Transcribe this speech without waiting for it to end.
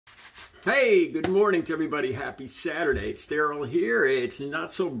Hey, good morning to everybody. Happy Saturday. It's Daryl here. It's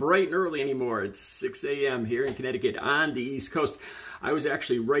not so bright and early anymore. It's 6 a.m. here in Connecticut on the East Coast. I was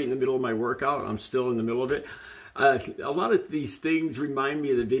actually right in the middle of my workout. I'm still in the middle of it. A lot of these things remind me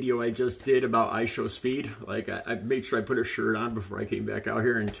of the video I just did about I Show Speed. Like, I made sure I put a shirt on before I came back out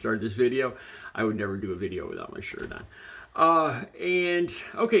here and started this video. I would never do a video without my shirt on.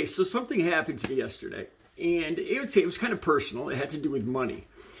 Okay, so something happened to me yesterday. And it was kind of personal. It had to do with money.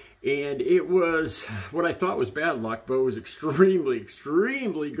 And it was what I thought was bad luck, but it was extremely,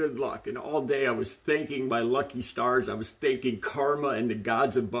 extremely good luck. And all day I was thanking my lucky stars. I was thanking karma and the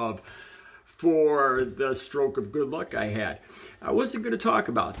gods above for the stroke of good luck I had. I wasn't going to talk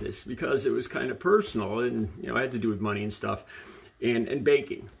about this because it was kind of personal and, it had to do with money and stuff and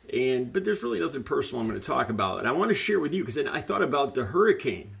banking. But there's really nothing personal I'm going to talk about. And I want to share with you because then I thought about the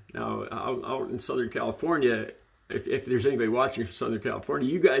hurricane. Now, out in Southern California, if there's anybody watching from Southern California,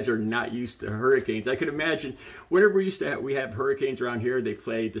 you guys are not used to hurricanes. I could imagine whenever we have hurricanes around here, they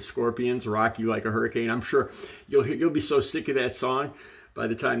play the Scorpions, Rock You Like a Hurricane. I'm sure you'll be so sick of that song by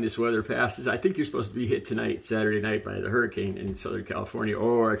the time this weather passes. I think you're supposed to be hit tonight, Saturday night, by the hurricane in Southern California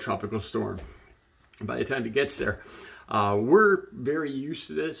or a tropical storm. By the time it gets there, we're very used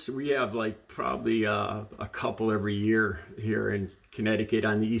to this. We have like probably a couple every year here in Connecticut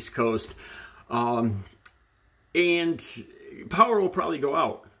on the East Coast. And power will probably go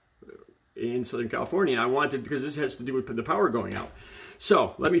out in Southern California. And I wanted, because this has to do with the power going out.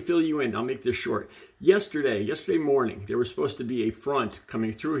 So let me fill you in. I'll make this short. Yesterday morning, there was supposed to be a front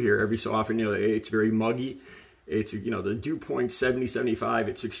coming through here every so often. It's very muggy. It's, the dew point 70, 75.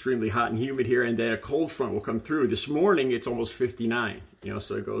 It's extremely hot and humid here. And then a cold front will come through. This morning, it's almost 59.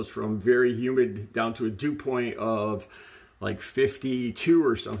 So it goes from very humid down to a dew point of like 52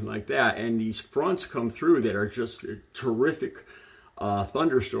 or something like that. And these fronts come through that are just terrific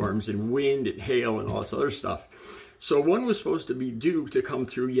thunderstorms and wind and hail and all this other stuff. So one was supposed to be due to come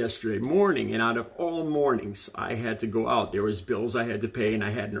through yesterday morning. And out of all mornings, I had to go out. There was bills I had to pay and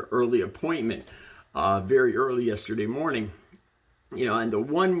I had an early appointment very early yesterday morning. And the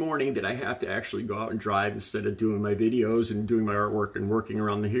one morning that I have to actually go out and drive instead of doing my videos and doing my artwork and working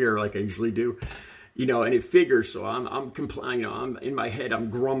around here like I usually do. And it figures, so I'm complaining, I'm in my head,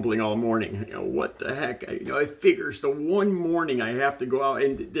 I'm grumbling all morning. What the heck? It figures the one morning I have to go out,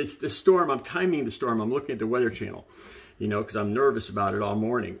 and the storm, I'm timing the storm, I'm looking at the Weather Channel, because I'm nervous about it all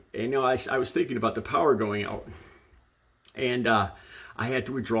morning. And, I was thinking about the power going out, and I had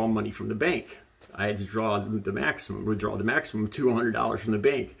to withdraw money from the bank. I had to withdraw the maximum of $200 from the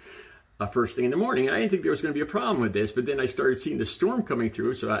bank. First thing in the morning, and I didn't think there was going to be a problem with this, but then I started seeing the storm coming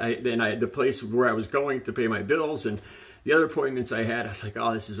through, so the place where I was going to pay my bills and the other appointments I had, I was like,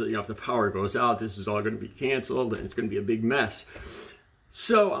 oh, this is, if the power goes out, this is all going to be canceled, and it's going to be a big mess.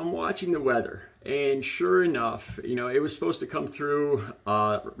 So I'm watching the weather, and sure enough, it was supposed to come through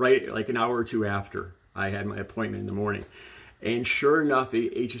right like an hour or two after I had my appointment in the morning. And sure enough,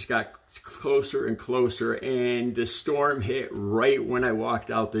 it just got closer and closer, and the storm hit right when I walked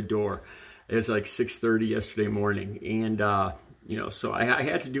out the door. It was like 6:30 yesterday morning, and so I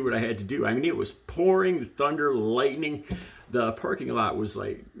had to do what I had to do. I mean, it was pouring, thunder, lightning. The parking lot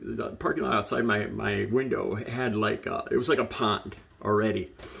outside my window had like it was like a pond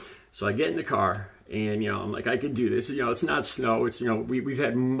already. So I get in the car, and I'm like, I could do this. It's not snow. It's we've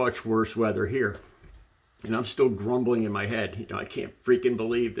had much worse weather here. And I'm still grumbling in my head. I can't freaking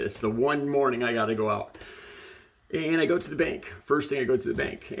believe this. The one morning I got to go out. And I go to the bank. First thing I go to the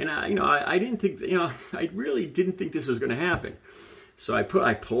bank. And I didn't think, I really didn't think this was going to happen. So I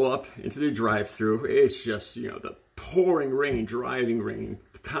pull up into the drive-through. It's just, the pouring rain, driving rain,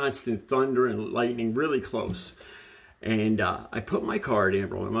 constant thunder and lightning really close. And I put my card in,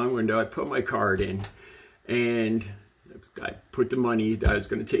 rolling my window. I put my card in. And I put the money that I was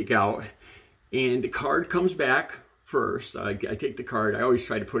going to take out. And the card comes back first. I take the card. I always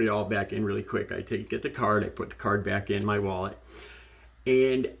try to put it all back in really quick. Get the card. I put the card back in my wallet.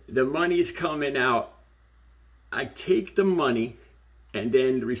 And the money's coming out. I take the money, and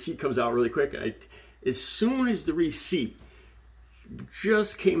then the receipt comes out really quick. As soon as the receipt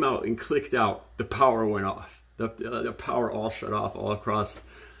just came out and clicked out, the power went off. The power all shut off all across,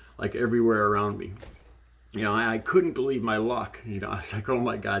 like everywhere around me. I couldn't believe my luck. I was like, oh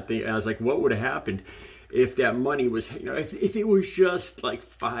my God. I was like, what would have happened if that money was, if it was just like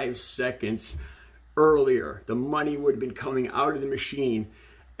 5 seconds earlier, the money would have been coming out of the machine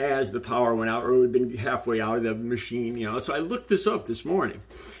as the power went out, or it would have been halfway out of the machine, So I looked this up this morning,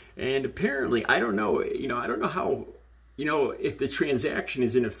 and apparently, I don't know, I don't know how, if the transaction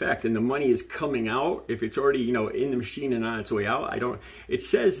is in effect and the money is coming out, if it's already, in the machine and on its way out, it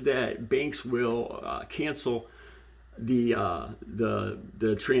says that banks will cancel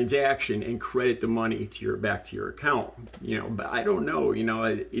the transaction and credit the money back to your account, but I don't know,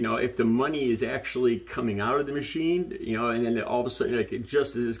 if the money is actually coming out of the machine, and then all of a sudden, like,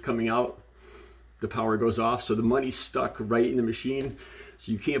 just as it's coming out, the power goes off. So the money's stuck right in the machine.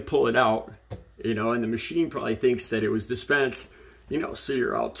 So you can't pull it out, and the machine probably thinks that it was dispensed, so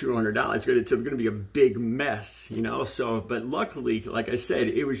you're out $200. It's going to be a big mess, so, but luckily, like I said,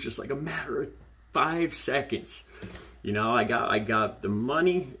 it was just like a matter of 5 seconds. I got the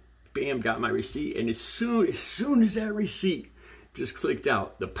money, bam, got my receipt. And as soon as that receipt just clicked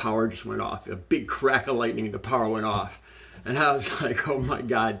out, the power just went off. A big crack of lightning, the power went off. And I was like, oh my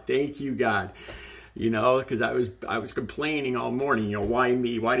God, thank you, God. Because I was complaining all morning, why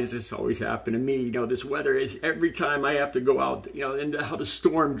me? Why does this always happen to me? This weather is every time I have to go out, and how the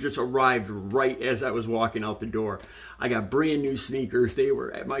storm just arrived right as I was walking out the door. I got brand new sneakers.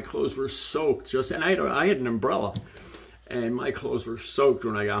 My clothes were soaked and I had an umbrella, and my clothes were soaked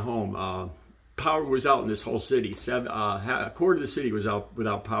when I got home. Power was out in this whole city. A quarter of the city was out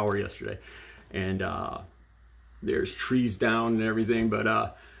without power yesterday, and there's trees down and everything,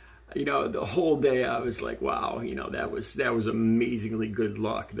 but the whole day I was like, wow, that was amazingly good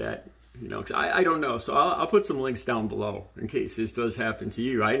luck. That, 'cause I don't know. So I'll put some links down below in case this does happen to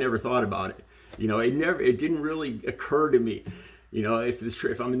you. I never thought about it. It didn't really occur to me,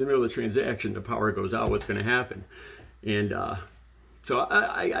 if I'm in the middle of the transaction, the power goes out, what's going to happen? And so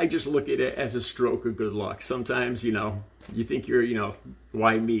I just look at it as a stroke of good luck. Sometimes, you think you're,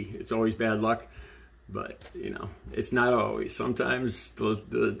 why me? It's always bad luck. But, it's not always. Sometimes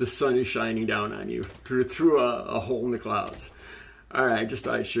the sun is shining down on you through a hole in the clouds. All right, just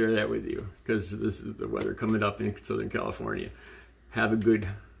thought I'd share that with you because this is the weather coming up in Southern California. Have a good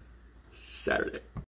Saturday.